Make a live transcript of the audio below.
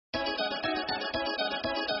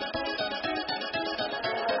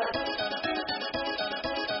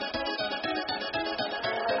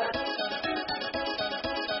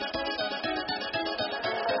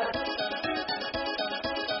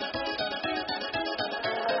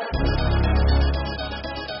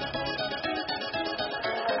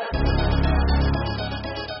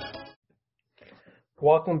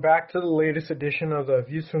welcome back to the latest edition of the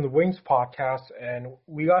Views from the Wings podcast. And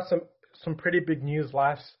we got some pretty big news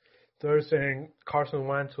last Thursday. Carson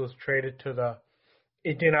Wentz was traded to the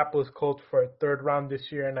Indianapolis Colts for a third round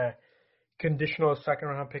this year and a conditional second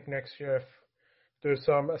round pick next year if there's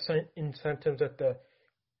some incentives that the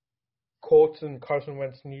Colts and Carson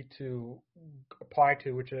Wentz need to apply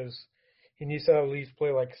to, which is he needs to at least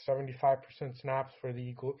play like 75% snaps for the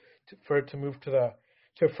Eagles for it to move to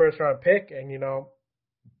a first round pick. And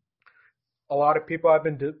a lot of people have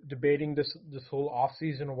been debating this whole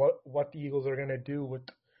offseason what the Eagles are going to do with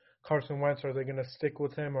Carson Wentz. Are they going to stick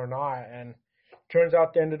with him or not? And turns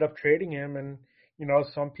out they ended up trading him. And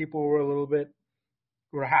some people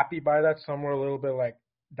were happy by that. Some were a little bit like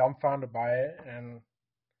dumbfounded by it. And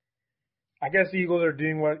I guess the Eagles are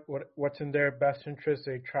doing what's in their best interest.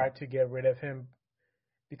 They tried to get rid of him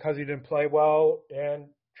because he didn't play well and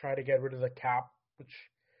try to get rid of the cap, which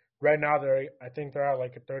right now I think they're at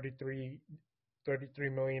like a 33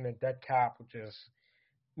 million in dead cap, which is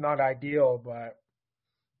not ideal. But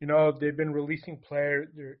they've been releasing players.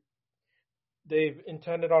 They've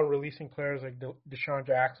intended on releasing players like Deshaun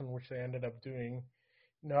Jackson, which they ended up doing.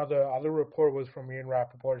 Now the other report was from Ian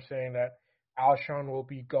Rappaport saying that Alshon will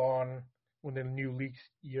be gone when the new league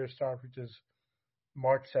year starts, which is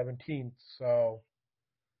March 17th. So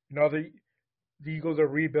the Eagles are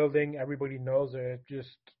rebuilding. Everybody knows it.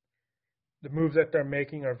 Just the moves that they're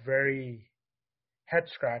making are very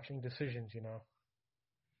head-scratching decisions,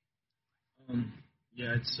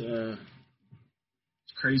 Yeah, it's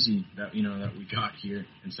crazy that that we got here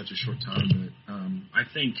in such a short time. But I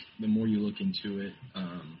think the more you look into it,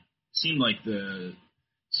 it seemed like the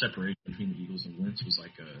separation between the Eagles and Wentz was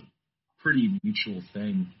like a pretty mutual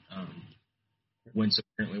thing. Wentz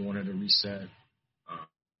apparently wanted a reset,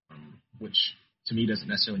 which to me doesn't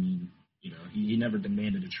necessarily mean he never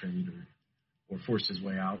demanded a trade or forced his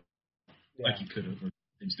way out like he could have, or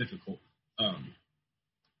things difficult.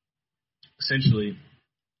 Essentially,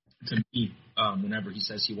 to me, whenever he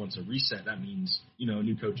says he wants a reset, that means a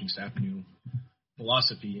new coaching staff, new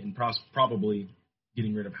philosophy, and probably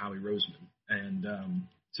getting rid of Howie Roseman. And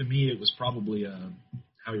to me, it was probably a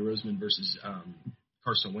Howie Roseman versus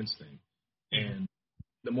Carson Wentz thing. And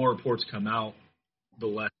the more reports come out, the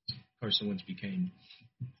less Carson Wentz became,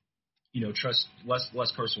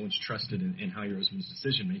 less Carson Wentz trusted in Howie Roseman's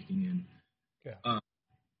decision making. And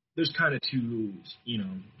there's kind of two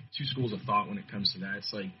schools of thought when it comes to that.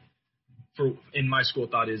 It's like, in my school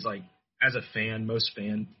of thought is like, as a fan, most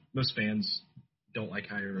fans don't like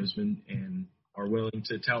Howie Roseman and are willing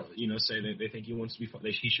to say that they think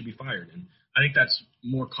he should be fired. And I think that's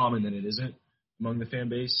more common than it isn't among the fan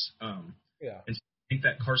base. And I think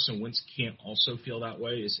that Carson Wentz can't also feel that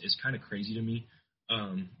way is kind of crazy to me.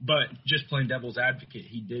 But just playing devil's advocate,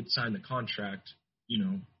 he did sign the contract,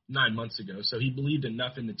 9 months ago. So he believed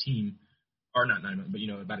enough in the team, or not 9 months, but,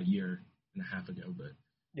 about a year and a half ago. But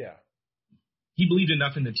he believed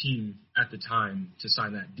enough in the team at the time to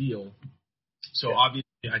sign that deal. So obviously,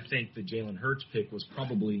 I think the Jalen Hurts pick was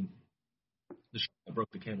probably the straw that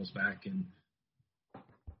broke the camel's back. And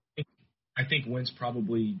I think Wentz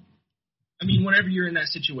probably, whenever you're in that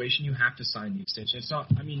situation, you have to sign the extension. It's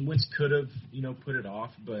not, Wentz could have, put it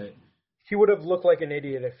off, but he would have looked like an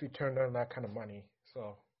idiot if he turned down that kind of money.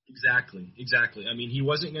 So Exactly. He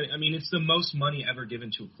wasn't going to – it's the most money ever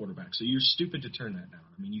given to a quarterback. So you're stupid to turn that down.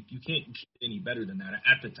 You can't get any better than that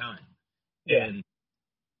at the time. Yeah. And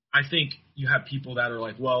I think you have people that are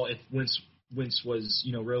like, well, if Wentz was,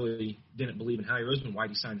 really didn't believe in Howie Roseman, why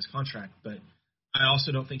did he sign this contract? But I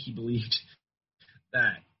also don't think he believed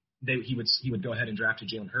that he would go ahead and draft a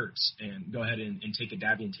Jalen Hurts and go ahead and take a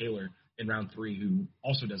Davian Taylor in round 3 who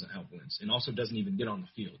also doesn't help Wentz and also doesn't even get on the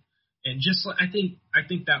field. And just I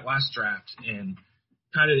think that last draft and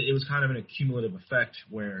it was kind of an accumulative effect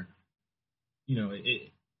where,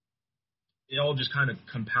 it all just kind of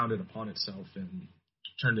compounded upon itself and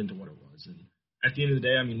turned into what it was. And at the end of the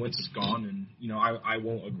day, Wentz is gone, and I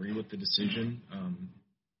won't agree with the decision,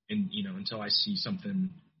 until I see something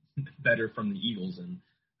better from the Eagles. And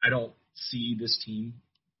I don't see this team.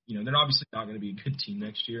 They're obviously not going to be a good team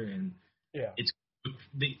next year, and it's.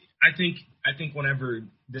 I think whenever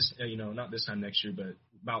this, not this time next year, but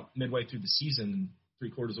about midway through the season,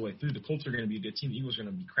 3/4 of the way through, the Colts are going to be a good team. The Eagles are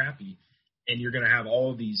going to be crappy. And you're going to have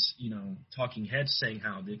all of these, talking heads saying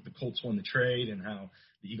how the Colts won the trade and how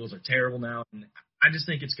the Eagles are terrible now. And I just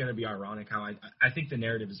think it's going to be ironic how I think the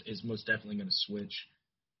narrative is most definitely going to switch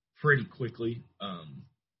pretty quickly.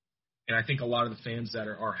 And I think a lot of the fans that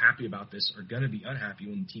are happy about this are going to be unhappy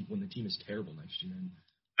when the team is terrible next year. And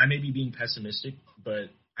I may be being pessimistic, but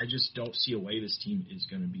I just don't see a way this team is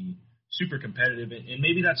going to be super competitive, and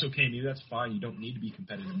maybe that's okay. Maybe that's fine. You don't need to be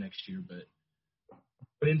competitive next year, but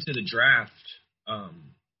into the draft,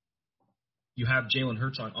 you have Jalen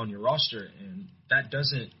Hurts on your roster, and that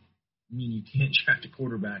doesn't mean you can't draft a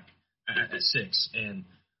quarterback at 6. And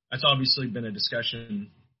that's obviously been a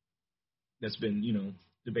discussion that's been,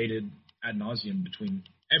 debated ad nauseum between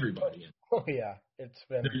everybody. Oh yeah, it's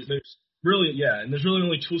been. There's really, and there's really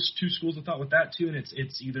only two schools of thought with that too, and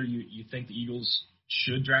it's either you think the Eagles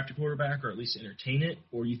should draft a quarterback or at least entertain it,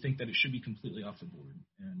 or you think that it should be completely off the board.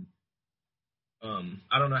 And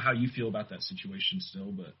I don't know how you feel about that situation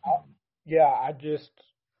still, but yeah,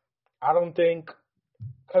 I don't think,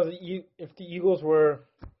 because if the Eagles were,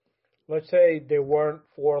 let's say they weren't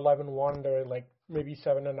 4-11-1, they're like maybe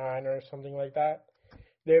 7-9 or something like that,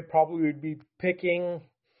 they probably would be picking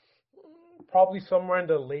probably somewhere in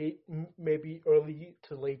the late, maybe early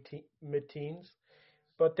to late mid-teens.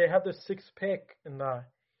 But they have the 6th pick in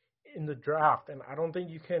the draft, and I don't think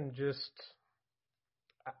you can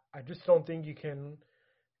I just don't think you can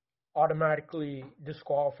automatically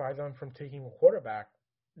disqualify them from taking a quarterback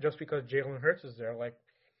just because Jalen Hurts is there. Like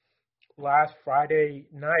last Friday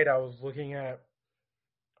night, I was looking at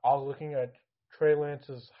Trey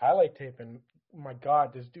Lance's highlight tape, and my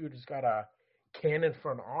God, this dude has got a cannon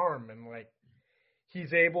for an arm, and like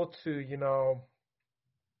he's able to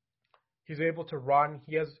run.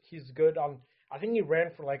 He's good on. I think he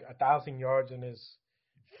ran for like 1,000 yards in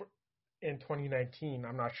 2019.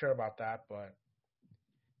 I'm not sure about that, but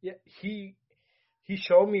yeah, he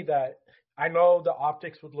showed me that. I know the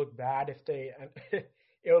optics would look bad if they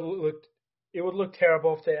it would look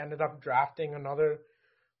terrible if they ended up drafting another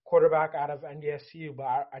quarterback out of NDSU,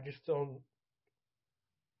 but I just don't.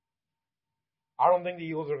 I don't think the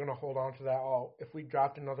Eagles are going to hold on to that. Oh, if we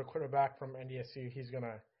draft another quarterback from NDSU, he's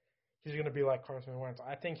gonna be like Carson Wentz.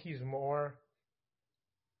 I think he's more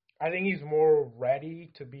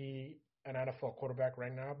ready to be an NFL quarterback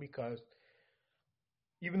right now, because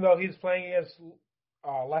even though he's playing against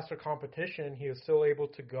lesser competition, he was still able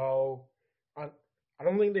to go on. I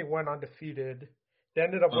don't think they went undefeated. They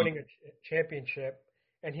ended up winning a championship,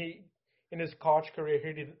 and in his college career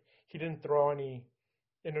he didn't throw any.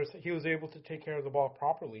 He was able to take care of the ball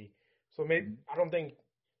properly. So maybe I don't think.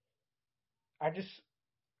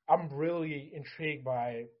 I'm really intrigued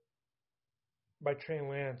by Trey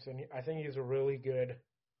Lance, and I think he's a really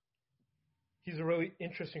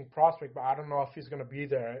interesting prospect. But I don't know if he's going to be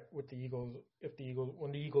there with the Eagles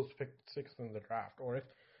when the Eagles pick 6th in the draft, or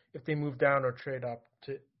if they move down or trade up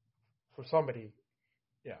for somebody.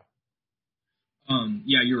 Yeah.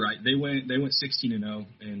 Yeah, you're right. They went 16-0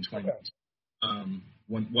 in 2019. Okay.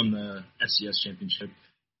 Won the FCS championship.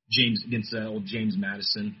 Against old James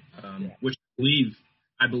Madison, which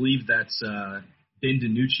I believe that's Ben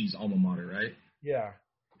DiNucci's alma mater, right? Yeah.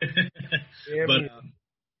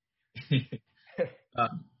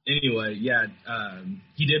 But anyway,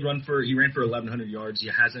 he ran for 1,100 yards. He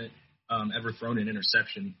hasn't ever thrown an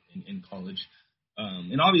interception in college.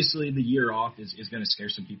 And obviously the year off is going to scare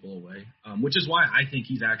some people away, which is why I think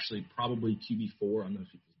he's actually probably QB4 on those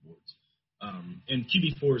people's boards. And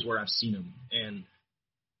QB4 is where I've seen him. And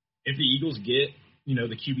if the Eagles get,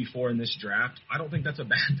 the QB4 in this draft, I don't think that's a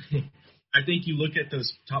bad thing. I think you look at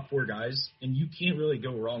those top 4 guys, and you can't really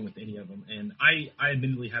go wrong with any of them. And I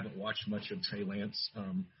admittedly haven't watched much of Trey Lance.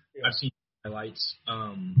 I've seen highlights.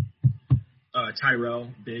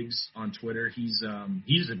 Tyrell Biggs on Twitter, he's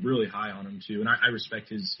really high on him too, and I respect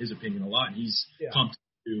his opinion a lot. He's comped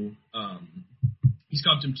him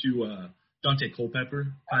to Dante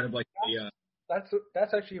Culpepper, kind of like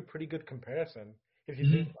that's actually a pretty good comparison if you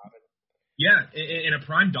think about it. Yeah, in a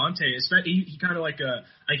prime Dante, he kind of like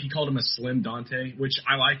he called him a slim Dante, which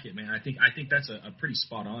I like it, man. I think that's a pretty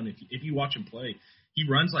spot on. If you watch him play, he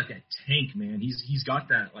runs like a tank, man. He's got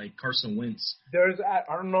that like Carson Wentz.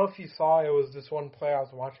 I don't know if you saw, it was this one play I was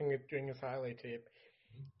watching it during his highlight tape,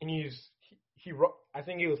 and I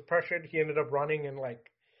think he was pressured. He ended up running, and like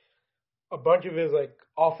a bunch of his like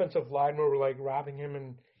offensive linemen were like wrapping him,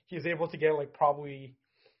 and he was able to get like probably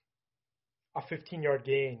a 15-yard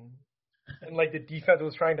gain. And like the defense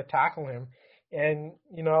was trying to tackle him, and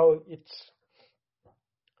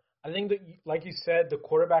I think that, like you said, the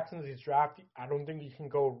quarterbacks in these drafts, I don't think you can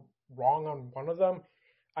go wrong on one of them.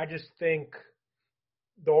 I just think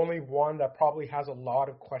the only one that probably has a lot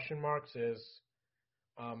of question marks is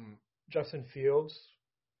Justin Fields.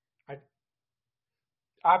 I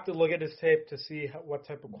have to look at his tape to see what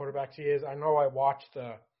type of quarterback he is. I know I watched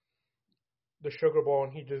the Sugar Bowl,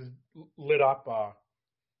 and he just lit up a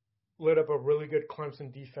really good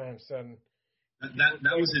Clemson defense, and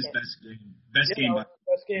that was his best game.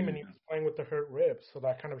 first game and he was playing with the hurt ribs, so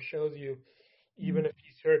that kind of shows you, even if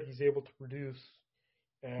he's hurt, he's able to produce.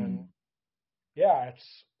 And yeah,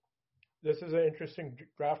 this is an interesting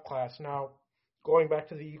draft class. Now, going back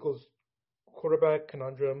to the Eagles quarterback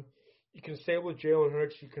conundrum, you can stay with Jalen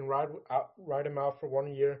Hurts. You can ride him out for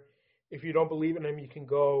 1 year. If you don't believe in him, you can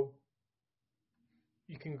go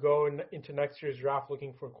into next year's draft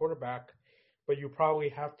looking for a quarterback. But you probably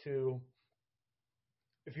have to,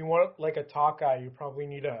 if you want like a top guy, you probably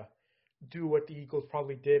need to do what the Eagles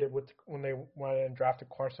probably did when they went and drafted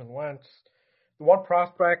Carson Wentz. The one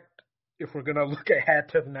prospect, if we're gonna look ahead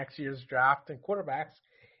to the next year's draft and quarterbacks,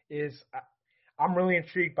 is I'm really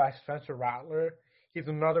intrigued by Spencer Rattler. He's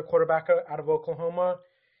another quarterback out of Oklahoma.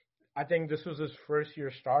 I think this was his first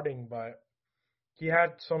year starting, but he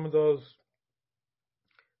had some of those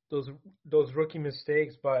rookie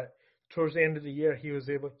mistakes. But towards the end of the year, he was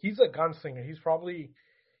able. He's a gunslinger.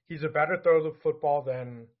 He's a better thrower of the football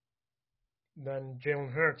than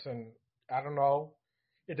Jalen Hurts, and I don't know.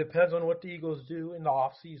 It depends on what the Eagles do in the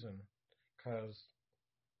off season, because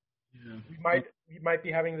we might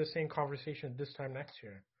be having the same conversation this time next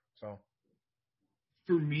year. So,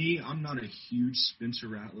 for me, I'm not a huge Spencer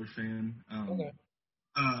Rattler fan. Okay.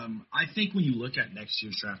 I think when you look at next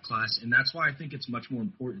year's draft class, and that's why I think it's much more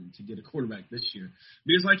important to get a quarterback this year,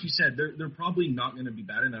 because like you said, they're probably not going to be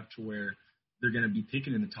bad enough to where they're going to be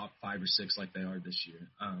picking in the top 5 or 6 like they are this year.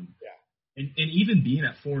 And even being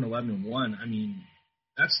at 4-11-1, I mean,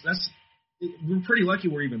 we're pretty lucky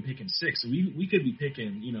we're even picking 6. So we could be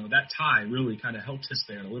picking, that tie really kind of helped us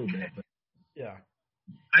there a little bit. But yeah,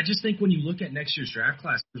 I just think when you look at next year's draft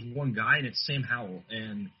class, there's one guy, and it's Sam Howell.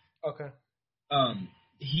 And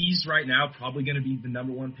he's right now probably going to be the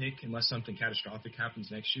number 1 pick unless something catastrophic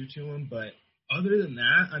happens next year to him. But other than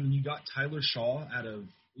that, I mean, you got Tyler Shaw out of,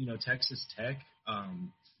 Texas Tech.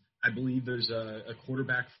 I believe there's another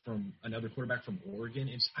quarterback from Oregon.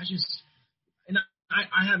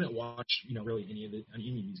 I haven't watched, really any of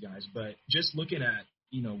these guys, but just looking at,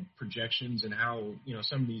 projections and how,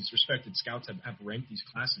 some of these respected scouts have ranked these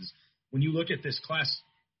classes. When you look at this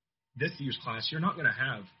year's class, you're not going to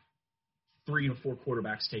have 3 or 4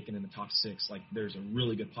 quarterbacks taken in the top 6. Like, there's a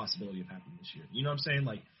really good possibility of happening this year. You know what I'm saying?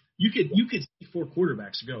 Like, you could see 4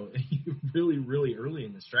 quarterbacks go really, really early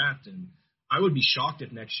in this draft, and I would be shocked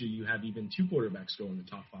if next year you have even 2 quarterbacks go in the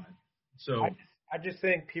top 5. So I just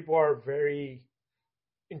think people are very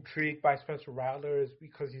intrigued by Spencer Rattler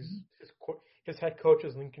because his head coach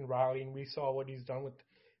is Lincoln Riley, and we saw what he's done with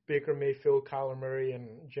Baker Mayfield, Kyler Murray,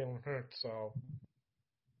 and Jalen Hurts. So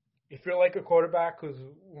if you're like a quarterback who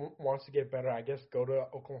wants to get better, I guess go to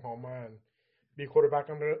Oklahoma and be a quarterback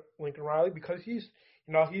under Lincoln Riley, because he's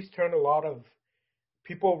turned a lot of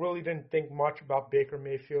people really didn't think much about Baker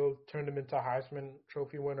Mayfield, turned him into a Heisman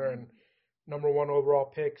Trophy winner and number 1 overall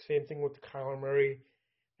pick. Same thing with Kyler Murray,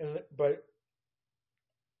 but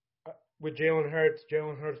with Jalen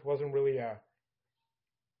Hurts wasn't really a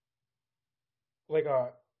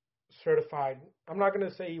certified. I'm not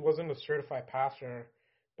gonna say he wasn't a certified passer,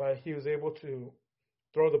 but he was able to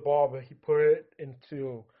throw the ball, but he put it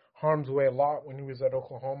into harm's way a lot when he was at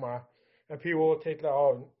Oklahoma. And people will take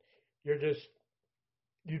that,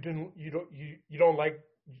 you didn't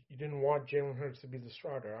want Jalen Hurts to be the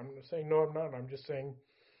starter. I'm saying no, I'm not. I'm just saying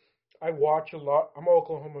I watch a lot. I'm an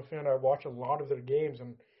Oklahoma fan. I watch a lot of their games,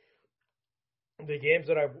 and the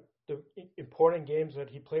important games that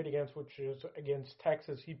he played against, which is against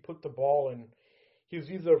Texas, he put the ball in. He was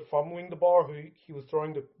either fumbling the ball or he was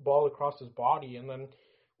throwing the ball across his body. And then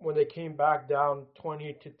when they came back down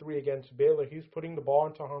 28-3 against Baylor, he was putting the ball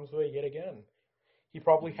into harm's way yet again. He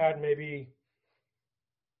probably had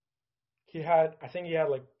I think he had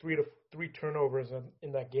like 3 turnovers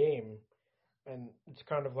in that game. And it's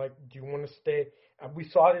kind of like, do you want to stay? And we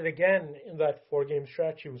saw it again in that 4-game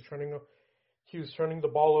stretch. He was turning the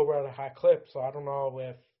ball over at a high clip. So I don't know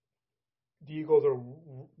if the Eagles are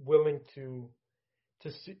willing to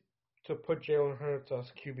put Jalen Hurts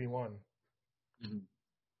as QB1.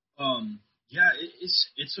 Mm-hmm. Yeah,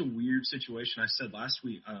 it's a weird situation. I said last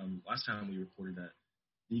time we recorded that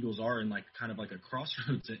the Eagles are in like kind of like a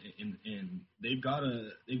crossroads, and they've got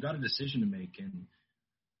a decision to make. And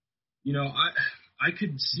I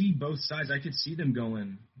could see both sides. I could see them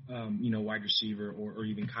going, wide receiver or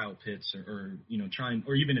even Kyle Pitts or trying,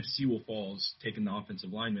 or even if Sewell falls, taking the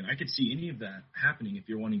offensive lineman. I could see any of that happening if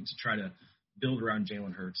you're wanting to try to build around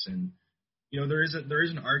Jalen Hurts. And there is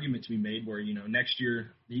an argument to be made where next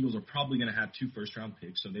year the Eagles are probably going to have 2 first-round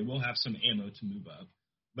picks, so they will have some ammo to move up.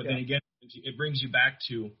 But then again, it brings you back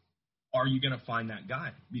to, are you going to find that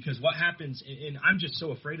guy? Because what happens, and I'm just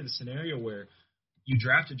so afraid of the scenario where you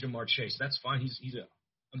drafted Jamar Chase. That's fine. He's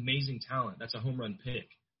amazing talent. That's a home run pick.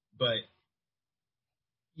 But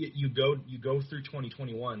you go through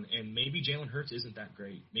 2021, and maybe Jalen Hurts isn't that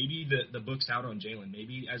great. Maybe the book's out on Jalen.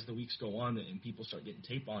 Maybe as the weeks go on and people start getting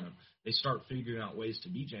tape on him, they start figuring out ways to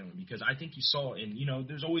beat Jalen. Because I think you saw, and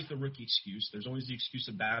there's always the rookie excuse. There's always the excuse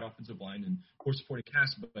of bad offensive line and poor supporting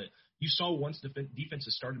cast. But you saw once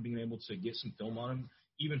defenses started being able to get some film on him,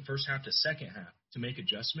 even first half to second half, to make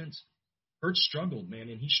adjustments. Hurts struggled, man,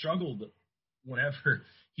 and he struggled whenever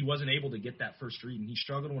he wasn't able to get that first read, and he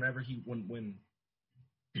struggled whenever when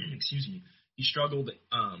excuse me, he struggled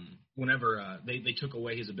whenever they took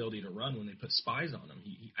away his ability to run when they put spies on him.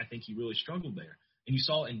 I think he really struggled there. And you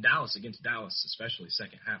saw in Dallas, against Dallas, especially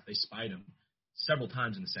second half, they spied him several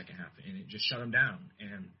times in the second half, and it just shut him down.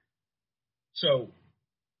 And so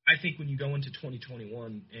I think when you go into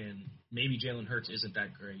 2021 and maybe Jalen Hurts isn't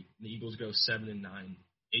that great, the Eagles go 7-9,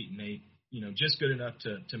 8-8, just good enough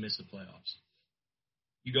to miss the playoffs.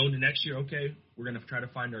 You go into next year, okay, we're going to try to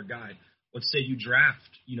find our guy. Let's say you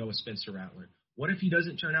draft, a Spencer Rattler. What if he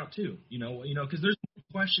doesn't turn out too? Because there's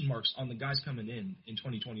question marks on the guys coming in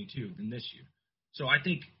 2022 than this year. So I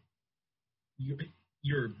think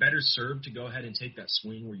you're better served to go ahead and take that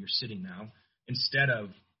swing where you're sitting now instead of,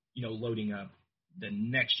 loading up the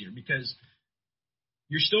next year, because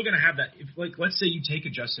you're still going to have that. If, let's say you take a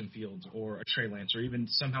Justin Fields or a Trey Lance, or even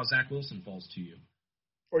somehow Zach Wilson falls to you.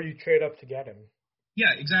 Or you trade up to get him.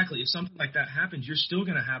 Yeah, exactly. If something like that happens, you're still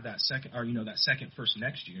going to have that second, or that second first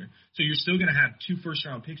next year. So you're still going to have 2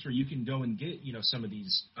 first-round picks where you can go and get some of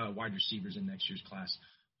these wide receivers in next year's class.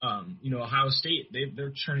 Ohio State,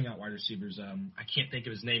 they're churning out wide receivers. I can't think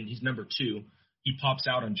of his name. He's number 2. He pops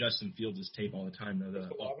out on Justin Fields' tape all the time, though.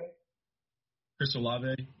 Chris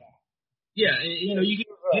Olave. Yeah, you can get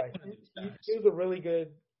one of those guys. He was a really good.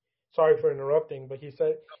 Sorry for interrupting, but he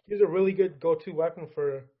said he's a really good go-to weapon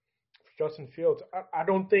for Justin Fields. I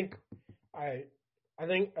don't think I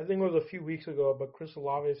think it was a few weeks ago, but Chris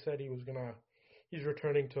Olave said he's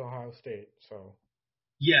returning to Ohio State. So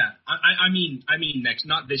yeah, I mean next,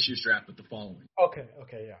 not this year's draft, but the following. Okay,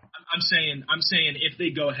 yeah. I'm saying if they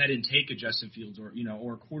go ahead and take a Justin Fields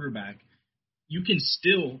or a quarterback, you can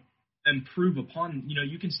still improve upon,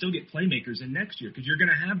 you can still get playmakers in next year, because you're going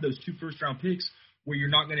to have those 2 first-round picks where you're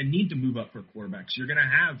not going to need to move up for quarterbacks. You're going to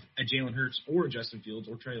have a Jalen Hurts or a Justin Fields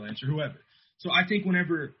or Trey Lance or whoever. So I think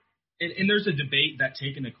whenever and there's a debate that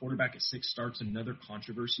taking a quarterback at 6 starts another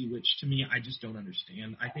controversy, which to me I just don't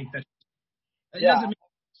understand. I think that doesn't make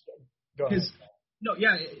because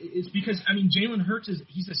it's because Jalen Hurts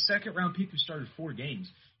he's a second-round pick who started 4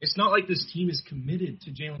 games. It's not like this team is committed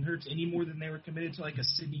to Jalen Hurts any more than they were committed to like a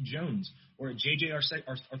Sidney Jones or a J.J.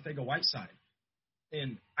 Arcega-Whiteside.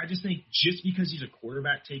 And I just think just because he's a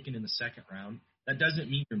quarterback taken in the second round, that doesn't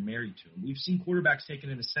mean you're married to him. We've seen quarterbacks taken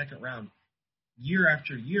in the second round year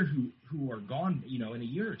after year who are gone, in a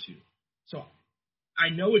year or two. So I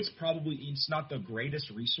know it's not the greatest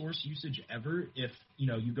resource usage ever if,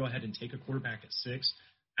 you go ahead and take a quarterback at 6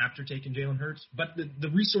 after taking Jalen Hurts, but the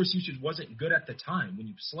resource usage wasn't good at the time when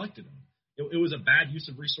you selected him. It was a bad use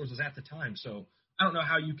of resources at the time. So I don't know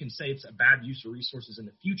how you can say it's a bad use of resources in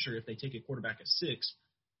the future if they take a quarterback at 6.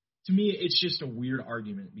 To me, it's just a weird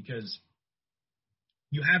argument, because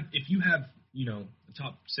if you have the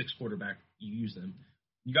top 6 quarterback, you use them.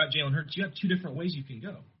 You got Jalen Hurts, you have 2 different ways you can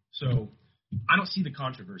go. So I don't see the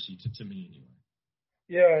controversy to me anyway.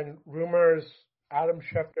 Yeah, and rumors, Adam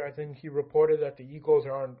Schefter, I think he reported that the Eagles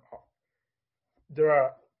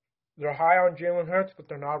they're high on Jalen Hurts, but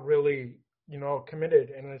they're not really, committed.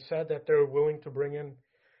 And it said that they're willing to bring in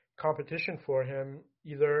competition for him,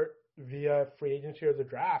 either via free agency or the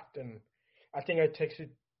draft. And I think I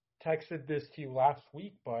texted this to you last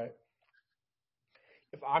week, but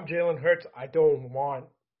if I'm Jalen Hurts, I don't want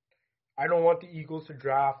the Eagles to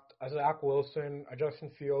draft a Zach Wilson, a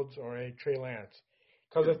Justin Fields, or a Trey Lance.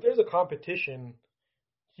 Because if there's a competition,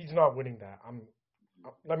 he's not winning that.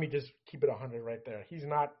 Let me just keep it 100 right there.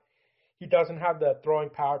 He doesn't have the throwing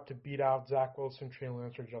power to beat out Zach Wilson, Trey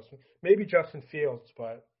Lance, or maybe Justin Fields,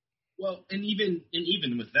 but. Well, and even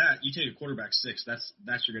with that, you take a quarterback 6, that's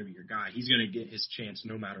going to be your guy. He's going to get his chance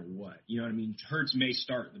no matter what. You know what I mean? Hurts may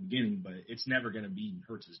start at the beginning, but it's never going to be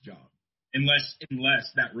Hurts' job. Unless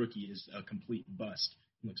that rookie is a complete bust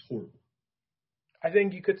and looks horrible. I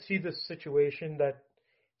think you could see the situation that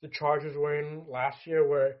the Chargers were in last year,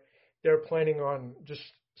 where they're planning on just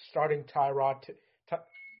starting Tyrod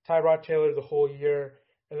Taylor the whole year,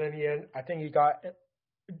 and then I think he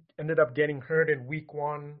ended up getting hurt in week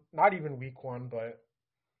 1. Not even week 1, but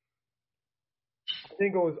I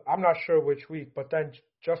think it was. I'm not sure which week, but then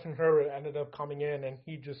Justin Herbert ended up coming in, and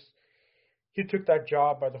he just he took that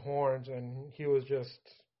job by the horns, and he was a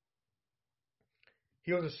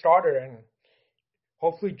starter, and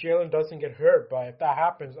hopefully Jalen doesn't get hurt. But if that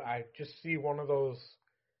happens, I just see one of those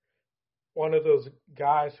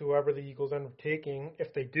guys, whoever the Eagles end up taking,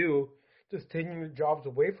 if they do, just taking the jobs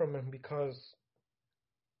away from him, because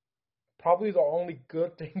probably the only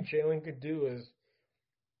good thing Jalen could do is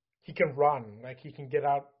he can run. Like, he can get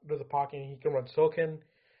out of the pocket and he can run. So can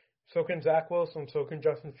Zach Wilson, so can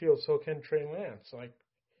Justin Fields, so can Trey Lance. Like,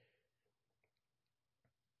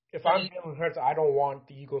 if I'm Jalen Hurts, I don't want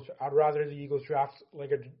the Eagles. I'd rather the Eagles draft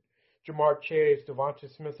like a Jamar Chase, Devontae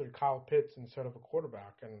Smith, or Kyle Pitts instead of a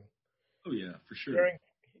quarterback. And Oh yeah, for sure.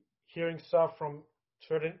 hearing stuff from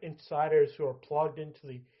certain insiders who are plugged into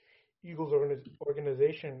the Eagles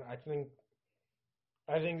organization, I think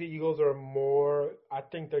the Eagles are more. I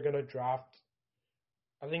think they're gonna draft.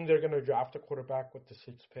 I think they're gonna draft a quarterback with the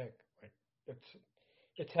sixth pick. Like,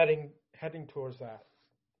 it's heading towards that.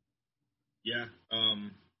 Yeah.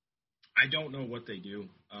 I don't know what they do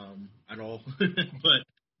at all, but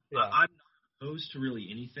Yeah, I'm not opposed to really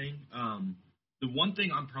anything. The one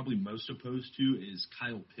thing I'm probably most opposed to is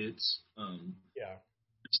Kyle Pitts. yeah,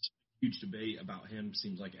 It's a huge debate about him.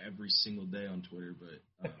 Seems like every single day on Twitter, but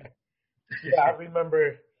yeah. I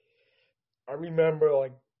remember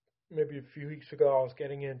like maybe a few weeks ago, I was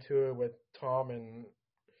getting into it with Tom and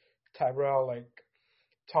Tyrell. Like,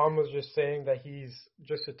 Tom was just saying that he's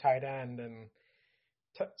just a tight end, and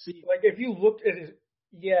see, like, if you look at his,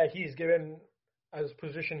 yeah, he's given as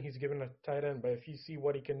position, he's given a tight end, but if you see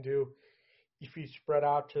what he can do, if he's spread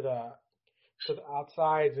out to the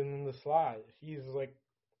outsides and in the slide, he's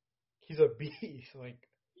a beast. Like,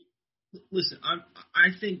 listen,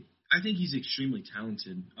 I think he's extremely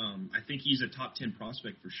talented. I think he's a top 10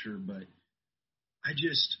 prospect for sure, but it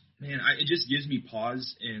just gives me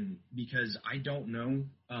pause, and because I don't know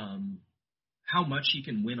how much he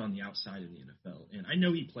can win on the outside in the NFL. And I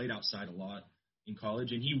know he played outside a lot in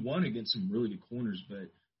college, and he won against some really good corners,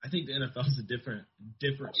 but I think the NFL is a different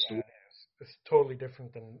yeah, story. it's totally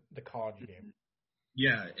different than the college game.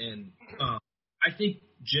 Yeah, and I think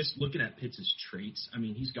just looking at Pitts' traits, I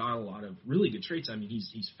mean, he's got a lot of really good traits. I mean,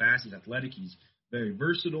 he's fast, he's athletic, he's very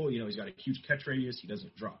versatile. You know, he's got a huge catch radius. He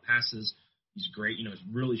doesn't drop passes. He's great. You know, he's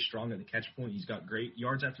really strong at the catch point. He's got great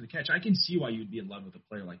yards after the catch. I can see why you'd be in love with a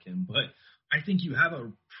player like him, but I think you have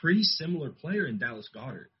a pretty similar player in Dallas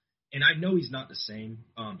Goedert. And I know he's not the same.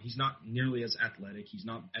 He's not nearly as athletic. He's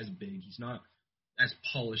not as big. He's not as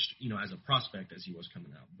polished, you know, as a prospect as he was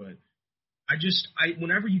coming out. But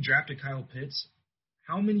whenever you draft a Kyle Pitts,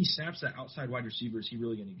 how many snaps at outside wide receiver is he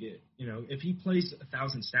really going to get? You know, if he plays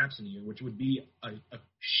 1,000 snaps in a year, which would be a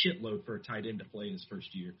shitload for a tight end to play in his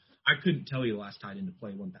first year. I couldn't tell you the last tight end to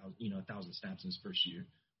play 1,000 snaps in his first year,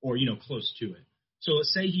 or close to it. So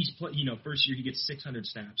let's say first year he gets 600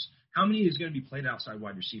 snaps. How many is going to be played outside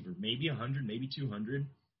wide receiver? Maybe 100, maybe 200.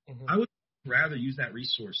 Mm-hmm. I would rather use that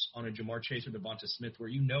resource on a Jamar Chase or Devonta Smith, where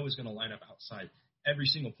you know is going to line up outside every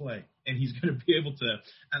single play, and he's going to be able to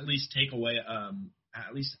at least take away,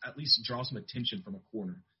 at least draw some attention from a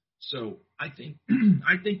corner. So I think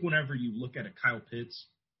whenever you look at a Kyle Pitts,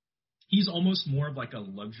 he's almost more of like a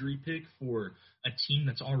luxury pick for a team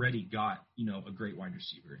that's already got a great wide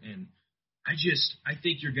receiver. And I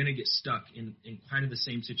think you're going to get stuck in kind of the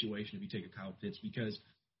same situation if you take a Kyle Pitts, because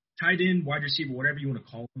tight end, wide receiver, whatever you want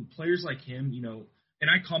to call him, players like him, and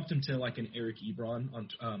I comped him to like an Eric Ebron on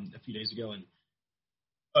a few days ago, and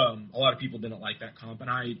a lot of people didn't like that comp, and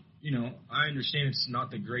I understand it's not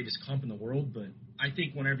the greatest comp in the world, but I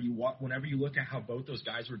think whenever you look at how both those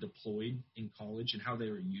guys were deployed in college and how they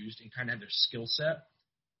were used and kind of their skill set,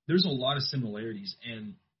 there's a lot of similarities.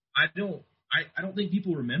 And I don't think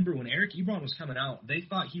people remember when Eric Ebron was coming out, they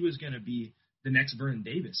thought he was going to be the next Vernon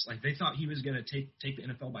Davis. Like, they thought he was going to take the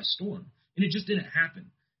NFL by storm, and it just didn't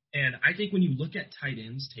happen. And I think when you look at tight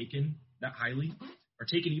ends taken that highly, or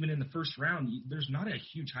taken even in the first round, there's not a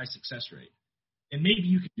huge high success rate. And maybe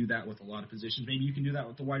you can do that with a lot of positions. Maybe you can do that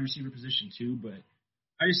with the wide receiver position too. But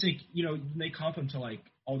I just think, they comp him to like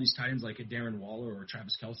all these tight ends like a Darren Waller or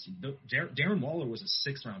Travis Kelce. Darren Waller was a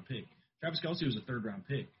 6th-round pick. Travis Kelce was a 3rd-round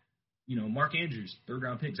pick. Mark Andrews,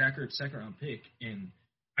 3rd-round pick. Zach Ertz, 2nd-round pick. And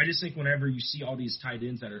I just think whenever you see all these tight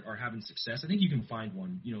ends that are having success, I think you can find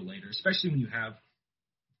one, later, especially when you have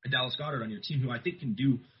a Dallas Goedert on your team who I think can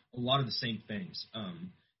do a lot of the same things.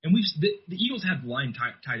 And the Eagles have line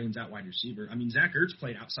tight ends at wide receiver. I mean, Zach Ertz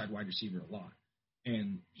played outside wide receiver a lot,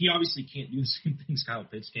 and he obviously can't do the same things Kyle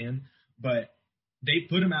Pitts can, but they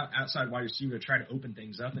put him outside wide receiver to try to open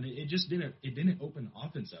things up, and it just didn't open the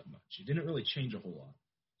offense up much. It didn't really change a whole lot.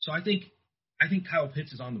 So I think I think Kyle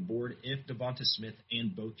Pitts is on the board if Devonta Smith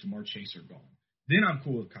and both Jamar Chase are gone. Then I'm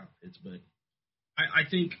cool with Kyle Pitts, but I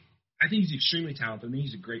think he's extremely talented. I think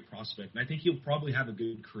he's a great prospect, and I think he'll probably have a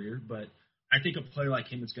good career. But I think a player like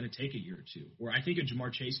him is going to take a year or two. Or I think a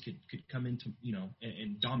Jamar Chase could come into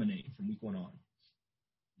and dominate from week 1 on.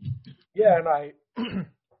 Yeah, and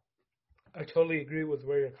I totally agree with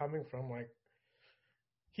where you're coming from. Like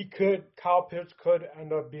Kyle Pitts could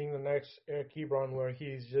end up being the next Eric Ebron, where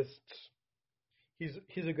he's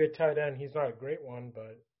a good tight end. He's not a great one,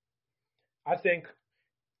 but I think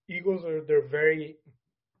Eagles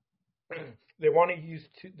they want to use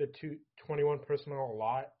the 21 personnel a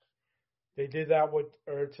lot. They did that with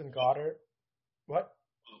Ertz and Goddard. What?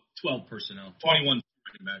 12 personnel. 21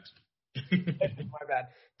 running backs. My bad.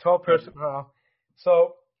 12 personnel.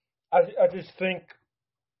 So I just think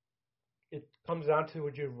it comes down to,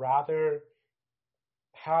 would you rather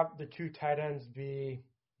have the 2 tight ends be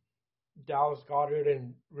Dallas Goedert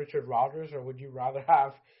and Richard Rodgers, or would you rather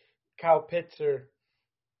have Kyle Pitts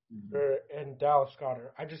and Dallas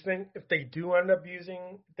Goedert? I just think if they do end up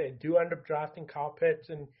drafting Kyle Pitts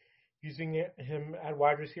and using him at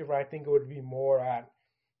wide receiver, I think it would be more at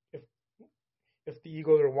if the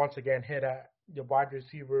Eagles are once again hit at the wide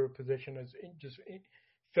receiver position is just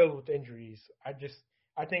filled with injuries.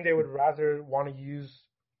 I think they would rather want to use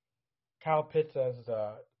Kyle Pitts as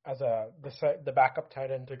the backup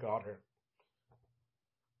tight end to Goddard.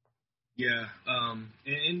 Yeah,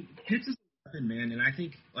 and Pitts is a weapon, man, and I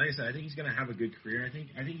think, like I said, I think he's going to have a good career. I think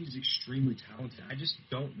he's extremely talented. I just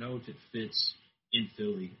don't know if it fits in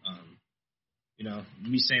Philly.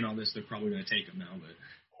 Me saying all this, they're probably going to take him now,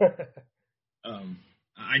 but I'm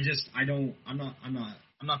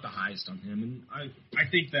not the highest on him, and I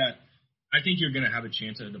think you're going to have a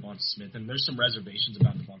chance at Devonta Smith, and there's some reservations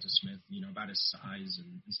about Devonta Smith, about his size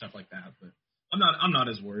and stuff like that, but I'm not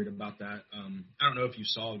as worried about that. I don't know if you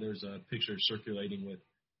saw, there's a picture circulating with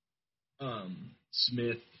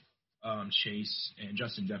Smith, Chase, and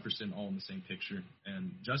Justin Jefferson all in the same picture,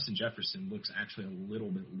 and Justin Jefferson looks actually a little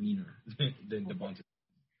bit leaner than Devonta.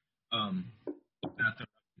 At the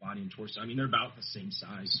body and torso, I mean, they're about the same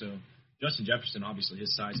size. So Justin Jefferson, obviously,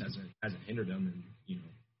 his size hasn't hindered him, and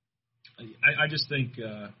I just think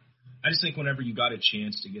whenever you got a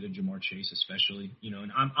chance to get a Jamar Chase, especially,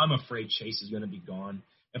 and I'm afraid Chase is going to be gone.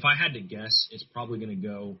 If I had to guess, it's probably going to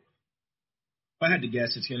go. If I had to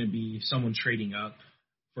guess, it's going to be someone trading up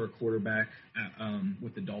for a quarterback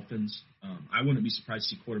with the Dolphins. I wouldn't be surprised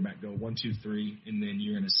to see quarterback go 1, 2, 3, and then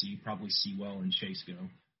you're going to probably Sewell and Chase go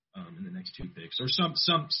in the next 2 picks, or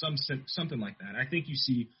something like that. I think you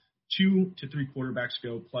see 2 to 3 quarterbacks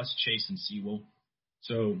go plus Chase and Sewell.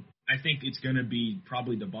 So I think it's going to be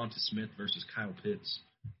probably Devonta Smith versus Kyle Pitts,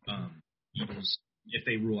 Eagles, if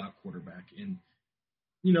they rule out quarterback. And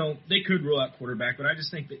they could rule out quarterback, but I just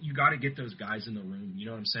think that you got to get those guys in the room. You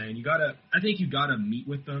know what I'm saying? I think you got to meet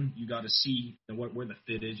with them. You got to see where the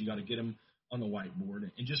fit is. You got to get them on the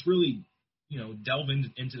whiteboard and just really, delve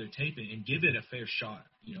into their tape and give it a fair shot.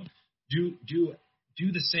 Do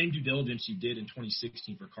the same due diligence you did in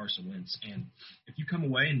 2016 for Carson Wentz. And if you come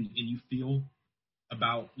away and you feel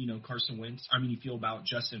about, Carson Wentz, you feel about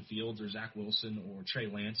Justin Fields or Zach Wilson or Trey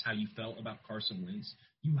Lance, how you felt about Carson Wentz,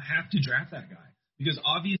 you have to draft that guy. Because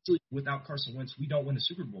obviously, without Carson Wentz, we don't win the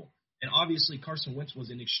Super Bowl. And obviously, Carson Wentz was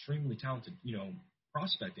an extremely talented,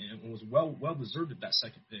 prospect and was well deserved at that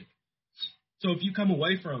second pick. So if you come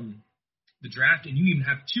away from the draft and you even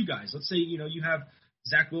have 2 guys, let's say, you have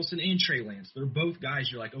Zach Wilson and Trey Lance. They're both guys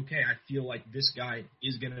you're like, okay, I feel like this guy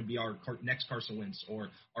is going to be our next Carson Wentz or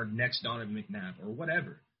our next Donovan McNabb or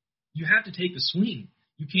whatever. You have to take the swing.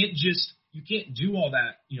 You can't do all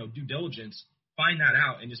that, due diligence, find that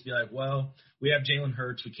out and just be like, well, we have Jalen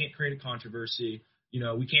Hurts. We can't create a controversy.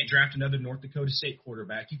 We can't draft another North Dakota State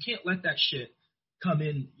quarterback. You can't let that shit come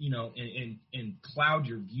in, and cloud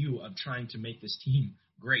your view of trying to make this team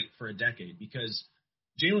great for a decade, because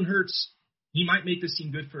Jalen Hurts, he might make this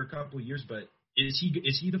team good for a couple of years, but is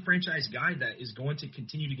he the franchise guy that is going to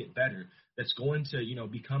continue to get better, that's going to,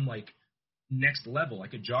 become like next level,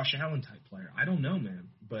 like a Josh Allen type player? I don't know, man,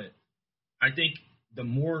 but I think the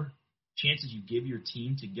more chances you give your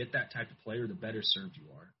team to get that type of player, the better served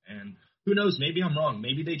you are. And who knows, maybe I'm wrong.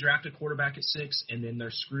 Maybe they draft a quarterback at 6 and then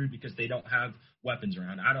they're screwed because they don't have weapons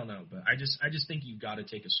around. I don't know, but I just think you got to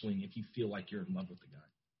take a swing if you feel like you're in love with the guy.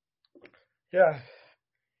 Yeah,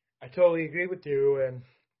 I totally agree with you. And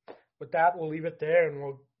with that, we'll leave it there, and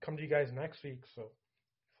we'll come to you guys next week. So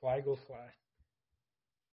fly, Eagles, fly.